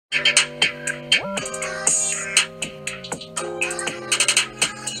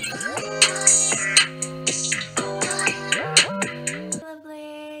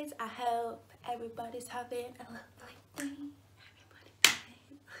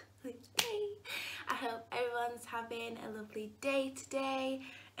hope everyone's having a lovely day today.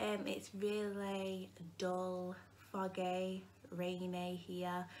 It's really dull, foggy, rainy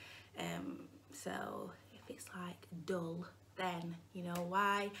here. So if it's like dull, then you know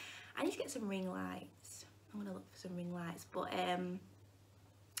why. I need to get some ring lights. I'm gonna look for some ring lights, but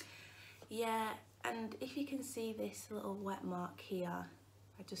yeah. And if you can see this little wet mark here,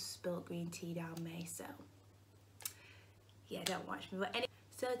 I just spilled green tea down me, so yeah, don't watch me. But anyway,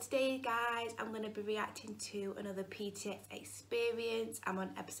 so today guys, I'm going to be reacting to another PTX experience. I'm on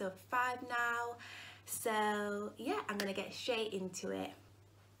episode 5 now, so yeah, I'm going to get straight into it.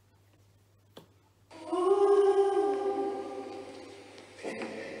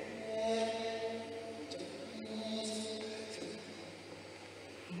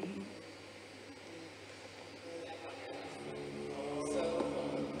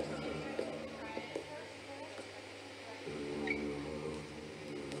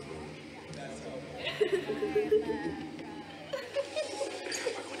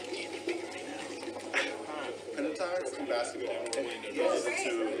 Pentatonix and basketball.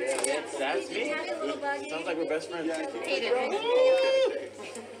 That's me. Sounds like we're best friends. Yeah,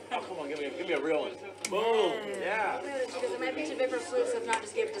 Oh, come on, give me a real one. Boom. Yeah. Because it might be too big for Flute, so if not,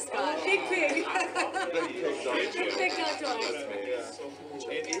 just give it to Scott. Big pig. Big dog toys.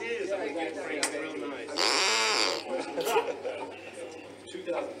 It is. I think it's real nice.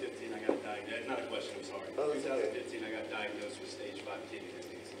 2015, I got diagnosed. Not a question, I'm sorry. 2015, I got diagnosed with stage 5 kidney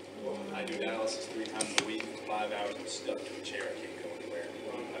disease. I do dialysis 3 times a week. 5 hours I'm stuck to a chair. I can't go anywhere.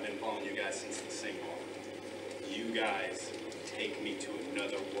 I've been following you guys since the sing-off. You guys take me to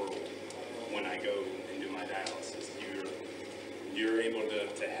another world when I go and do my dialysis. You're able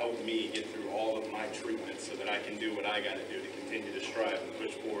to help me get through all of my treatments so that I can do what I got to do to continue to strive and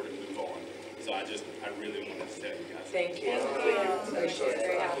push forward and move on. So I really wanted to tell you guys. Thank you. Appreciate it.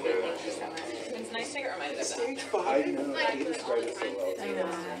 Very happy. Thank you so much. It's nice to get reminded of that. Stage 5? I know. He described it so well. I know.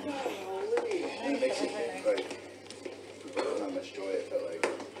 And it makes you think, like, how much joy it felt like.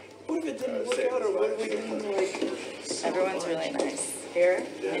 What if it didn't work out, or what if we didn't like? Everyone's really nice here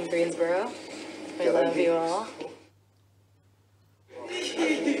in Greensboro. We love you all.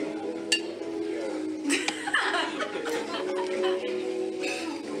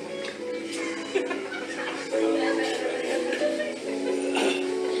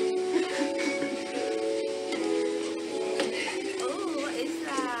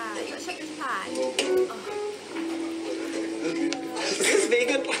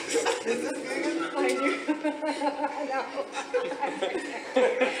 Vegan? I do. No.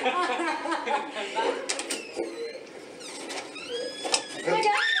 Oh my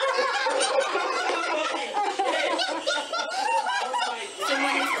God.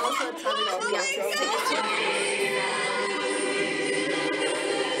 Someone is also telling us we have to sit.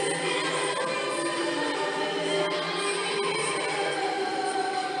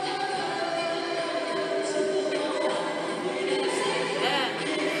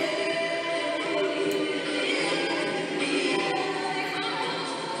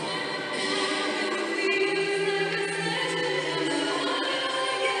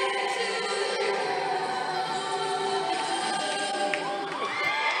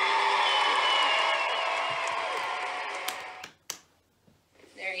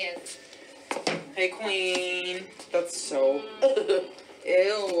 Hey, Queen. That's so...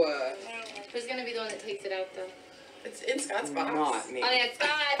 Ew. Who's gonna be the one that takes it out, though? It's in Scott's box. Not me. Oh, yeah,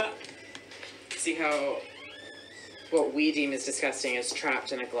 Scott! See how what we deem as disgusting is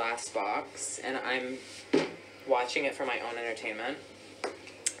trapped in a glass box, and I'm watching it for my own entertainment.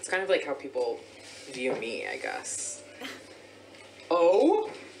 It's kind of like how people view me, I guess. Oh?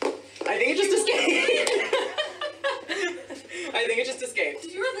 I think it just escaped. I think it just escaped.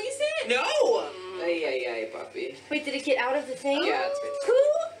 Did you release it? No! Ay, puppy. Wait, did it get out of the thing? Yeah, it's good. Who?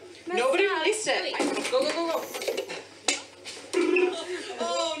 Nobody released it. Wait. Go.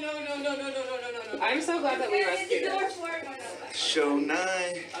 Oh, no. I'm so glad that we rescued it. Show 9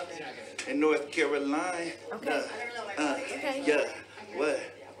 in North Carolina. Okay. Okay. Yeah. What?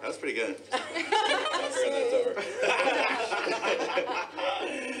 That was pretty good. That's over.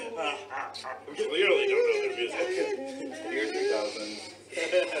 Clearly don't know their music. Year 2000.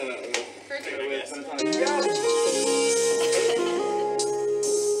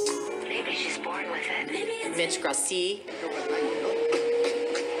 Maybe she's born with it. Mitch Grassi.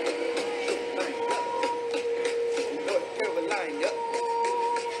 North Carolina.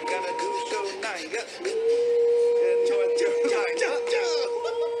 Gonna do show 9.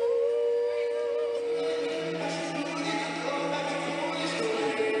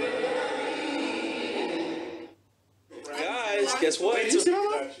 Guys, guess what?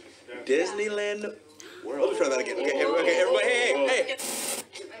 Disneyland World. Let me try that again. Okay, everybody, hey.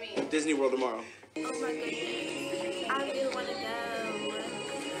 Disney World tomorrow. Oh my goodness. I really want to go.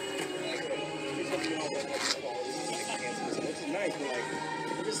 This is nice, but like,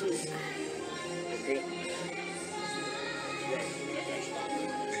 this is good.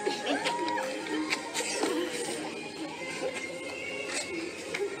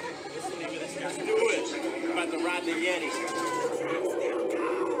 Do it. I'm about to ride the Yeti.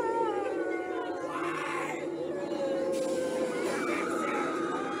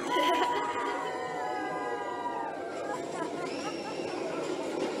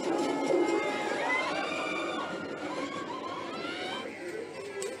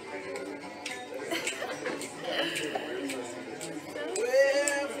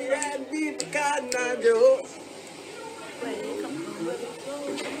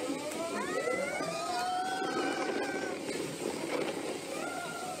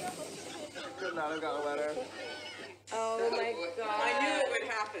 Oh my god. I knew it would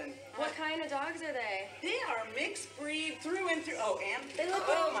happen. What kind of dogs are they? They are mixed breed through and through. Oh, and They look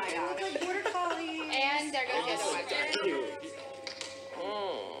oh like, my they god. look like border collies. And there goes the other one.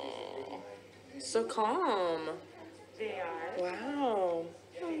 Oh, so calm. They are. Wow.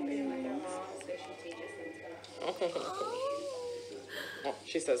 Oh,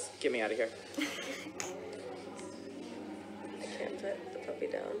 she says, "Get me out of here." I can't put the puppy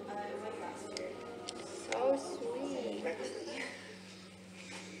down. So sweet.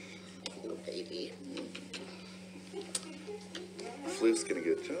 Little baby. Floof's gonna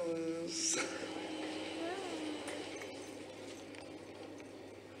get jealous. Do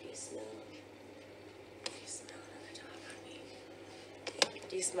you smell? Another dog on me?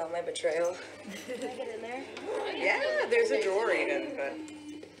 Do you smell my betrayal? Can I get in there? Yeah, there's a drawer even, but.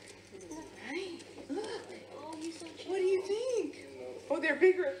 What do you think? Oh, they're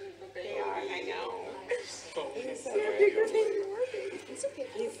bigger. They are, I know. They're bigger than yours. It's okay.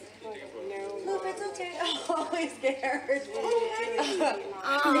 Look, it's okay. Oh, he's scared.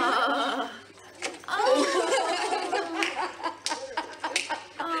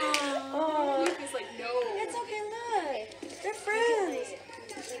 He's like, no. It's okay, look. They're friends.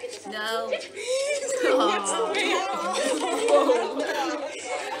 No.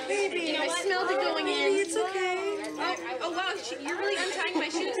 Baby, I smelled it going in. it's okay. Oh wow, you're really untying my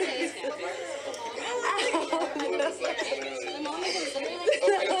shoes today.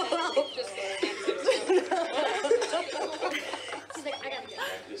 She's like, I gotta go.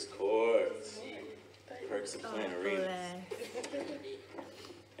 Practice chords. Perks of playing arena.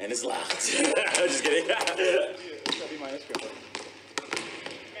 And it's loud. I'm just kidding.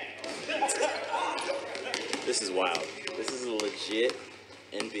 This is wild. This is a legit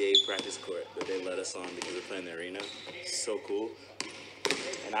NBA practice court that they let us on because we're playing the arena. So cool.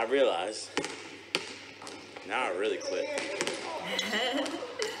 And I realized, now I really quit.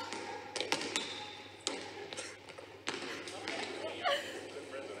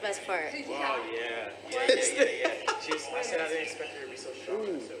 Best part. Wow, yeah. I said I didn't expect her to be so strong.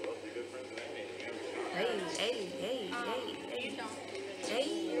 I said, well, we're good friends with that. Hey.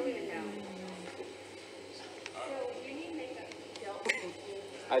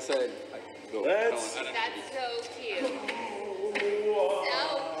 I said, That's let's. so cute. So cute.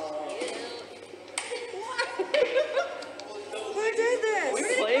 Who did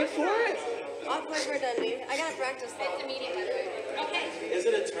this? Playing for it? I'll play for Dundee. I gotta practice though. It's a meeting, by the way. Okay. Is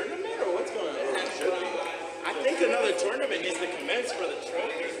it a tournament or what's going on? I think another tournament needs to commence for the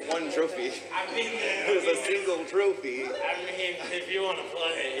trophy. One trophy. I mean, there's a single trophy. I mean, if you want to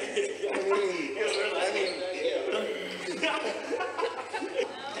play.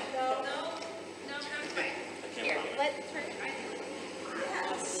 Here, let's turn it.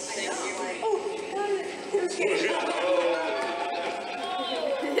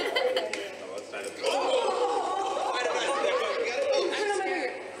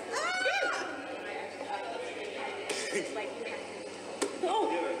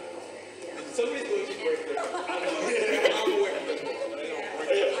 Somebody's going to break this.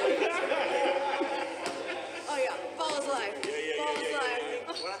 Oh yeah, Paul's live. Paul's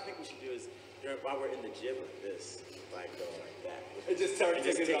live. What I think we should do is, while we're in the gym like this, like go like that. It just start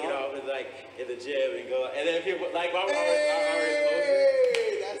Just taking take it off. off and like in the gym and go, and then people like while we're already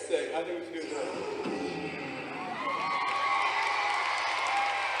Hey, that's sick. I think we should do that.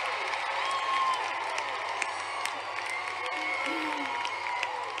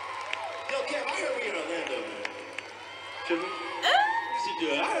 Yo, Kev, I heard we in Orlando, man. Should we? We should do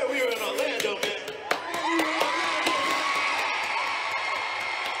it. I heard we were in Orlando, man.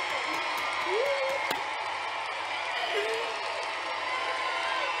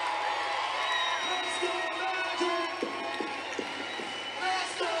 Let's go!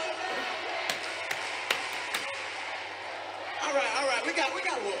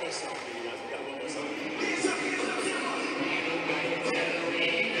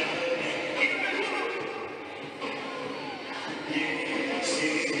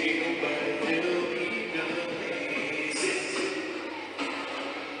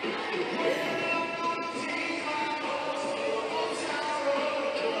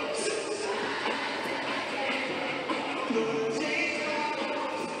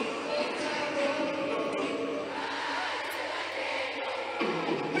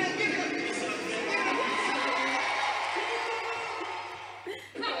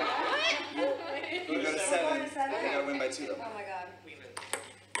 7? I gotta win by 2 though. Oh my god.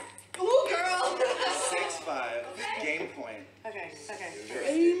 Ooh, girl. 6-5. Game point. Okay, okay.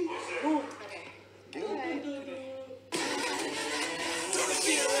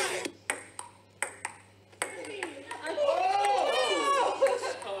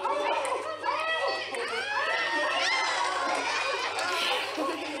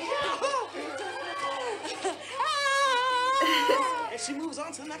 And she moves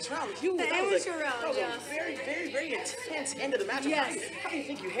on to the next round with you. The amateur round, That was yeah. a very, very, very intense end of the match. Yes. How do you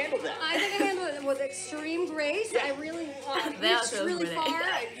think you handled that? I think I handled it with extreme grace. I really reached really far.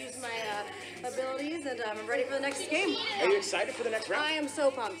 I've used my abilities, and I'm ready for the next game. Are you excited for the next round? I am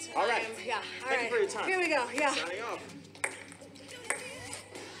so pumped. All right. Yeah. All Thank right. you for your time. Here we go. Yeah. Signing off.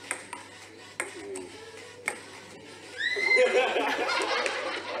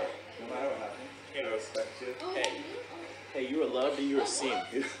 No matter what happens, I respect you. Hey, you are loved and you are seen.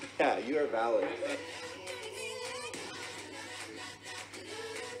 Yeah, you are valid.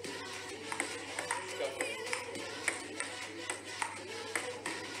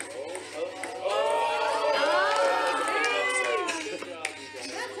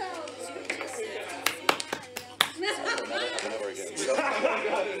 Never again.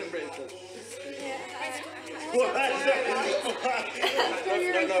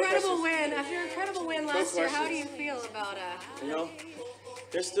 After your incredible win last year, how do you feel about You know,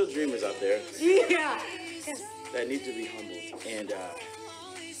 there's still dreamers out there Yeah. Yes. that need to be humbled. And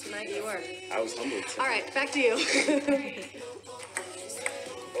Tonight you were. I was humbled. All right, back to you.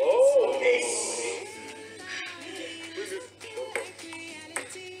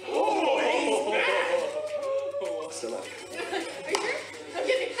 Still up. Are you sure? I'm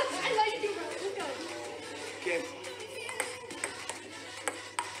kidding. I know you do, bro. Let's go. Game.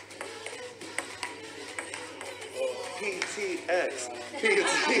 PTX.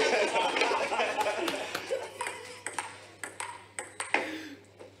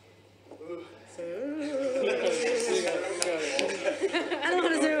 I don't know how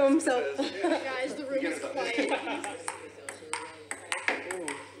to zoom, so. Guys, the room is quiet.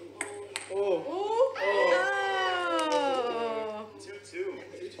 Oh.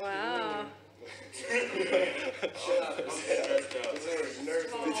 2-2. Wow.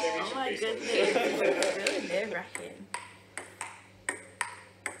 Oh my goodness. It's really nerve-wracking.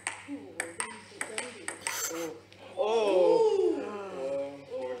 Oh.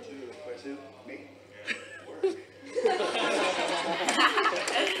 4-2. Me.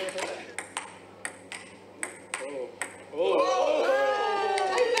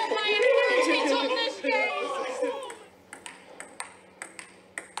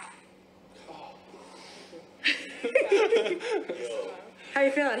 How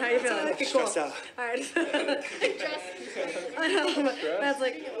you feeling? How you feeling? Okay, cool. Stressed out. All right. I know. But that's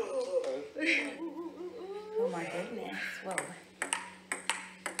like. Oh my goodness. Whoa.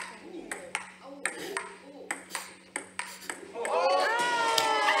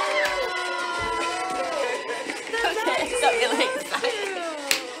 Stop getting excited.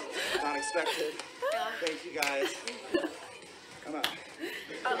 Not expected. Thank you guys. Come on. I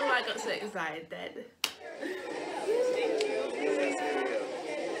don't know why I got so excited then.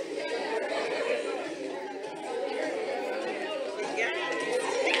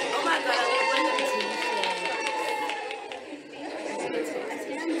 Oh my god, I love my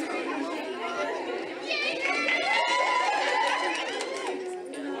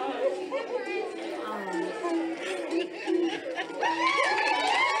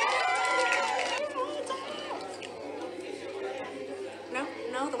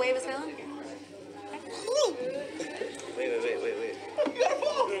No, the wave is failing. Wait.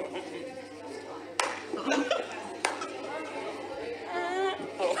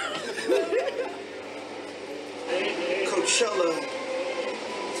 Coachella.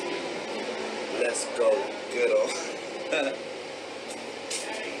 Let's go, good old.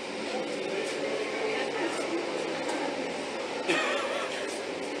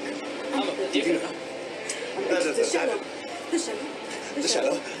 The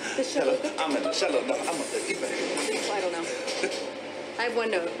shallow. I'm in the shallow. No, I'm on the deep end. I don't know. I have one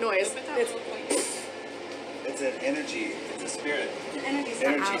note. Noise. It's an energy. It's a spirit. It's an energy stick.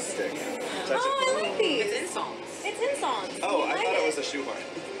 Energy stick. Touch Oh, I it. like these. It's in songs. It's in songs. Oh, I like thought it was a shoehorn.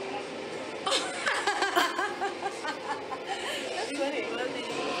 That's funny.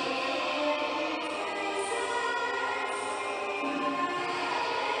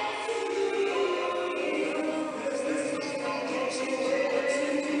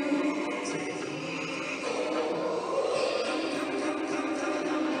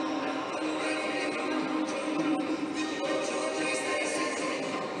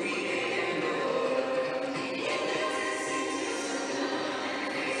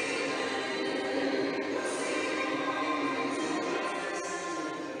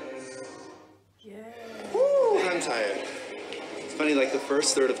 like the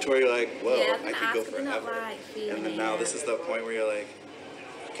first third of tour, you're like, whoa, Yeah, I could go forever. And then now this is the point where you're like,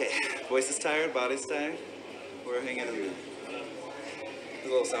 okay, voice is tired, body's tired. We're hanging in there. A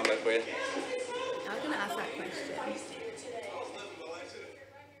little soundbite for you. I was gonna ask that question.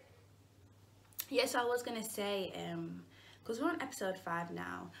 Yes, I was gonna say, because we're on episode 5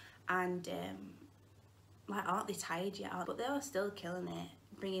 now, and like, aren't they tired yet? But they are still killing it,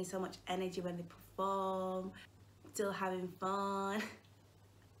 bringing so much energy when they perform, still having fun.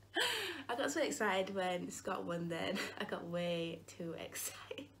 I got so excited when Scott won then. I got way too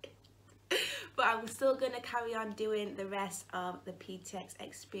excited. But I'm still going to carry on doing the rest of the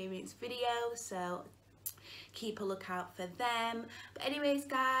PTXperience videos, so keep a lookout for them. But anyways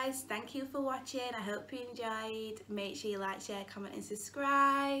guys, thank you for watching. I hope you enjoyed. Make sure you like, share, comment and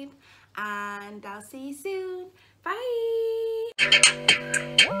subscribe, and I'll see you soon. Bye.